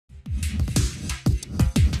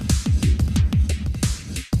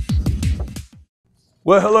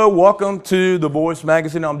Well, hello, welcome to The Voice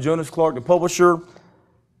Magazine. I'm Jonas Clark, the publisher.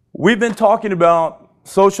 We've been talking about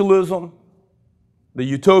socialism, the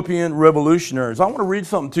utopian revolutionaries. I want to read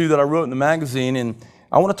something to you that I wrote in the magazine, and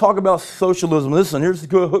I want to talk about socialism. Listen, here's the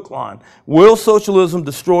good hook line. Will socialism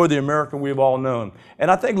destroy the America we've all known?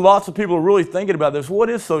 And I think lots of people are really thinking about this. What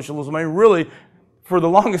is socialism? I mean, really, for the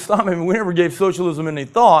longest time, we never gave socialism any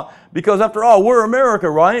thought because, after all, we're America,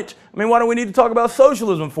 right? I mean, why do we need to talk about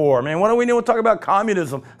socialism for? I mean, why do we need to talk about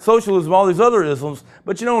communism, socialism, all these other isms?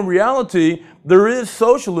 But, in reality, there is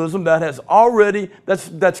socialism that has already,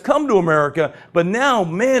 that's come to America, but now,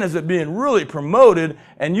 man, is it being really promoted,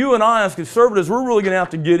 and you and I as conservatives, we're really going to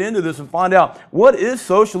have to get into this and find out, what is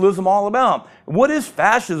socialism all about? What is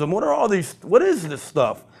fascism? What is this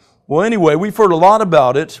stuff? Well, anyway, we've heard a lot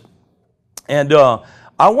about it. And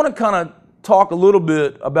I want to kind of talk a little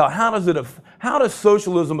bit about how does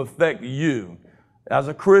socialism affect you as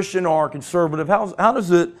a Christian or a conservative? How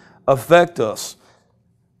does it affect us?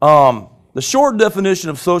 The short definition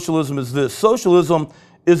of socialism is this. Socialism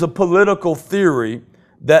is a political theory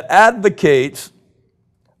that advocates,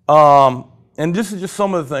 and this is just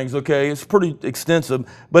some of the things, okay? It's pretty extensive,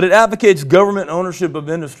 but it advocates government ownership of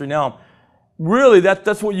industry. Now, really,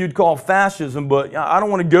 that's what you'd call fascism, but I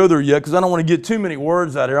don't want to go there yet because I don't want to get too many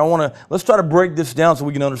words out here. Let's try to break this down so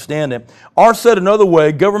we can understand it. Or said another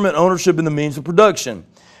way, government ownership in the means of production.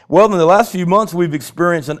 Well, in the last few months, we've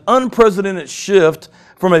experienced an unprecedented shift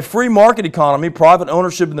from a free market economy, private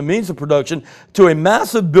ownership in the means of production, to a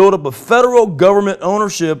massive buildup of federal government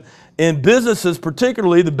ownership in businesses,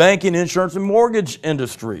 particularly the banking, insurance, and mortgage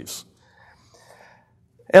industries.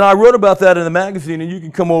 And I wrote about that in the magazine, and you can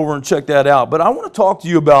come over and check that out. But I want to talk to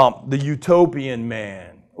you about the utopian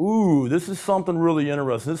man. Ooh, this is something really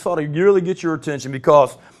interesting. This ought to really get your attention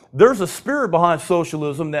because there's a spirit behind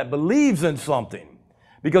socialism that believes in something.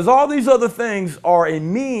 Because all these other things are a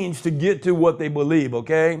means to get to what they believe,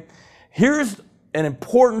 okay? Here's an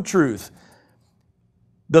important truth.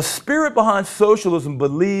 The spirit behind socialism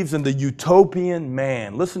believes in the utopian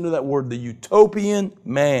man. Listen to that word, the utopian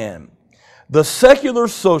man. The secular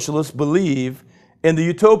socialists believe in the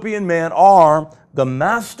utopian man are the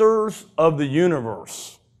masters of the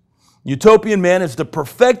universe. Utopian man is the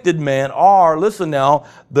perfected man, or, listen now,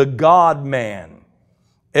 the God man.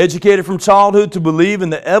 Educated from childhood to believe in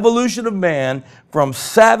the evolution of man from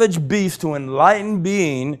savage beast to enlightened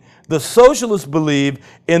being, the socialists believe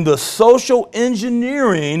in the social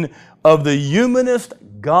engineering of the humanist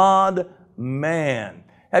God man.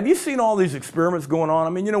 Have you seen all these experiments going on? I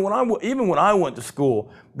mean, even when I went to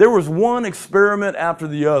school, there was one experiment after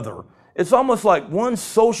the other. It's almost like one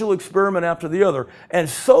social experiment after the other. And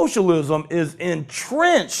socialism is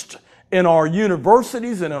entrenched in our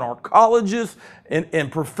universities and in our colleges, and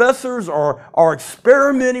professors are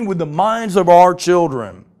experimenting with the minds of our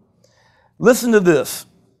children. Listen to this.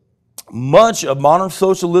 Much of modern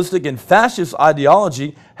socialistic and fascist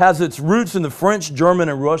ideology has its roots in the French, German,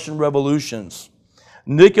 and Russian revolutions.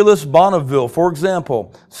 Nicolas Bonneville, for example,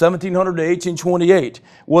 1700 to 1828,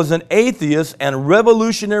 was an atheist and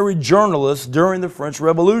revolutionary journalist during the French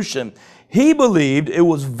Revolution. He believed it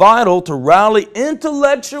was vital to rally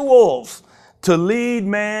intellectuals to lead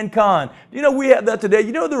mankind. We have that today.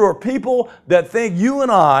 There are people that think you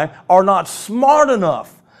and I are not smart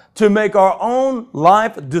enough to make our own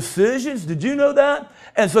life decisions. Did you know that?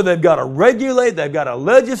 And so they've got to regulate, they've got to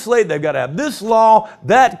legislate, they've got to have this law,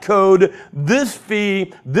 that code, this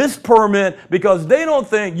fee, this permit, because they don't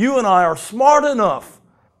think you and I are smart enough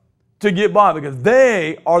to get by, because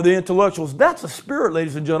they are the intellectuals. That's a spirit,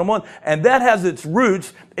 ladies and gentlemen, and that has its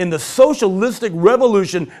roots in the socialistic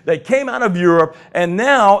revolution that came out of Europe and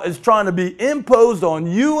now is trying to be imposed on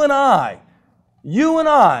you and I,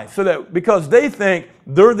 so that because they think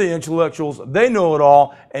they're the intellectuals, they know it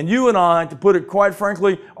all, and you and I, to put it quite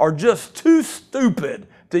frankly, are just too stupid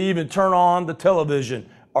to even turn on the television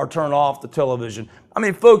or turn off the television. I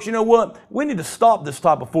mean, folks, you know what? We need to stop this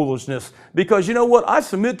type of foolishness because you know what? I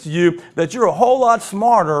submit to you that you're a whole lot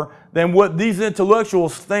smarter than what these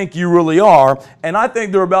intellectuals think you really are, and I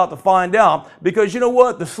think they're about to find out because you know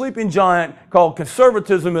what? The sleeping giant called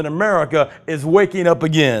conservatism in America is waking up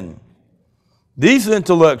again. These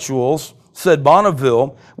intellectuals, said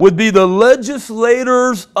Bonneville, would be the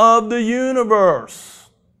legislators of the universe.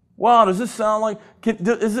 Wow, does this sound like,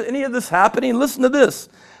 is any of this happening? Listen to this.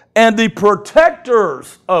 And the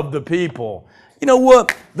protectors of the people. You know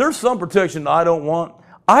what? There's some protection I don't want.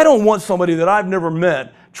 I don't want somebody that I've never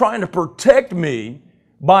met trying to protect me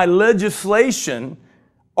by legislation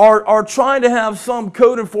or trying to have some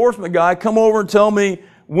code enforcement guy come over and tell me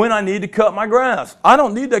when I need to cut my grass. I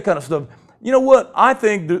don't need that kind of stuff. you know what? I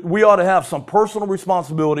think that we ought to have some personal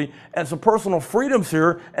responsibility and some personal freedoms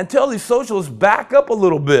here and tell these socialists back up a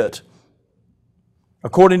little bit.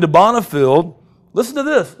 According to Bonnefeld, listen to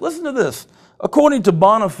this, listen to this. According to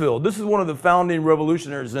Bonnefeld, this is one of the founding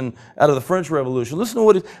revolutionaries out of the French Revolution.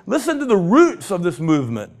 Listen to the roots of this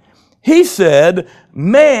movement. He said,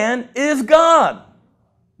 man is God.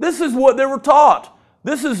 This is what they were taught.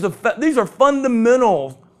 These are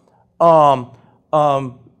fundamental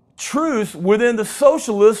truths within the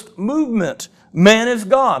socialist movement. Man is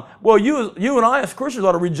God. Well, you and I as Christians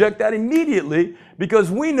ought to reject that immediately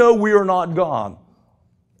because we know we are not God.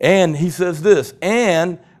 And he says this,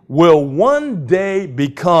 and will one day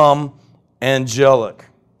become angelic.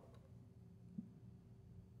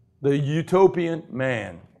 The utopian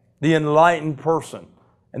man, the enlightened person.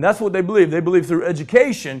 And that's what they believe. They believe through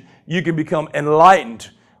education you can become enlightened.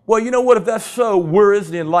 Well, you know what? If that's so, where is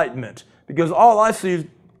the enlightenment? Because all I see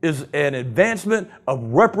is an advancement of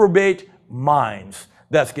reprobate minds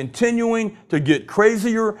that's continuing to get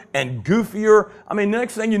crazier and goofier. I mean,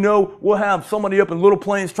 next thing you know, we'll have somebody up in little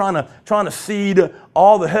planes trying to seed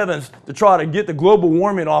all the heavens to try to get the global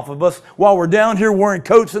warming off of us while we're down here wearing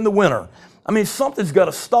coats in the winter. I mean, something's got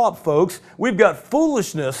to stop, folks. We've got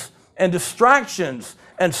foolishness and distractions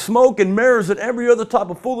and smoke and mirrors and every other type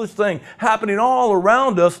of foolish thing happening all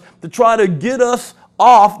around us to try to get us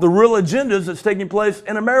off the real agendas that's taking place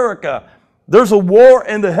in America. There's a war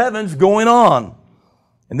in the heavens going on.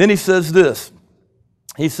 And then he says this.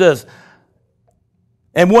 He says,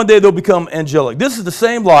 and one day they'll become angelic. This is the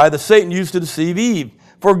same lie that Satan used to deceive Eve.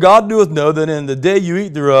 For God doeth know that in the day you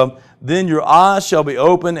eat thereof, then your eyes shall be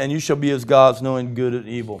open, and you shall be as gods, knowing good and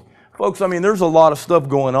evil. Folks, I mean, there's a lot of stuff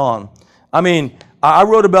going on. I mean, I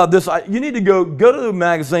wrote about this. You need to go to the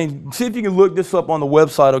magazine, see if you can look this up on the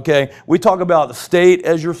website, okay? We talk about the state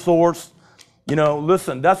as your source. You know,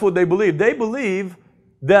 listen, that's what they believe. They believe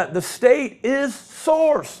that the state is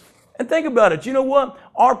source. And think about it. You know what?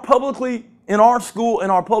 In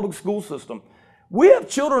our public school system, we have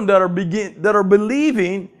children that are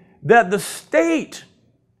believing that the state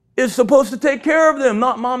is supposed to take care of them,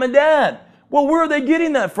 not mom and dad. Well, where are they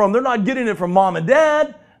getting that from? They're not getting it from mom and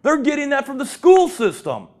dad. They're getting that from the school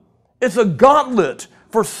system. It's a gauntlet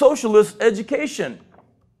for socialist education.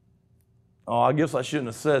 Oh, I guess I shouldn't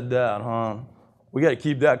have said that, huh? We got to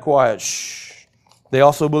keep that quiet. Shh. They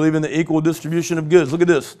also believe in the equal distribution of goods. Look at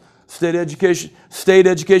this. State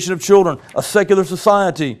education of children, a secular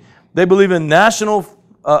society. They believe in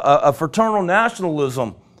fraternal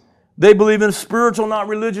nationalism. They believe in spiritual, not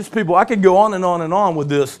religious people. I could go on and on and on with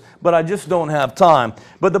this, but I just don't have time.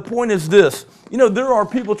 But the point is this. You know, there are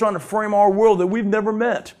people trying to frame our world that we've never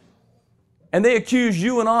met. And they accuse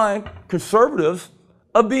you and I, conservatives,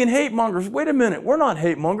 of being hate mongers. Wait a minute. We're not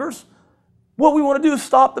hate mongers. What we want to do is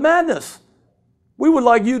stop the madness. We would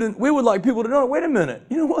like people to know, wait a minute,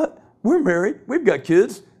 you know what? We're married, we've got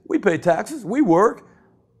kids, we pay taxes, we work.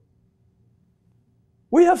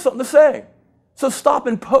 We have something to say. So stop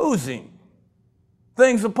imposing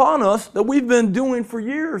things upon us that we've been doing for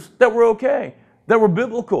years that were okay, that were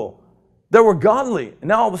biblical, that were godly. And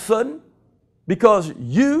now all of a sudden, because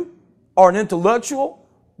you are an intellectual,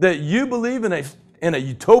 that you believe in a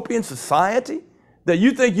utopian society, that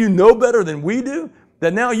you think you know better than we do,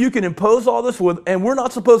 that now you can impose all this and we're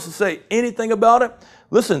not supposed to say anything about it.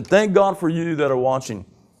 Listen, thank God for you that are watching.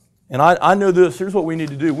 And I know this, here's what we need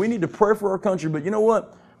to do. We need to pray for our country, but you know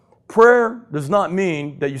what? Prayer does not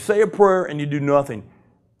mean that you say a prayer and you do nothing.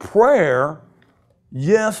 Prayer,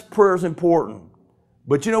 yes, prayer is important.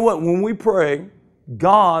 But you know what? When we pray,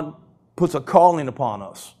 God puts a calling upon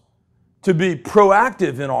us to be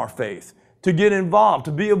proactive in our faith, to get involved,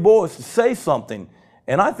 to be a voice, to say something.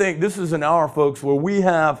 And I think this is an hour, folks, where we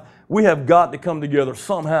have got to come together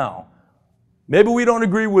somehow. Maybe we don't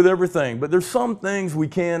agree with everything, but there's some things we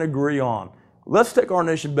can agree on. Let's take our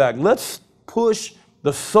nation back. Let's push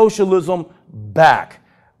the socialism back.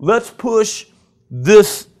 Let's push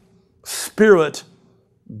this spirit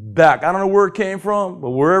back. I don't know where it came from, but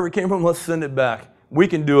wherever it came from, let's send it back. We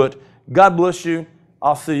can do it. God bless you.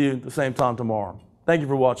 I'll see you at the same time tomorrow. Thank you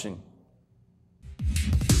for watching.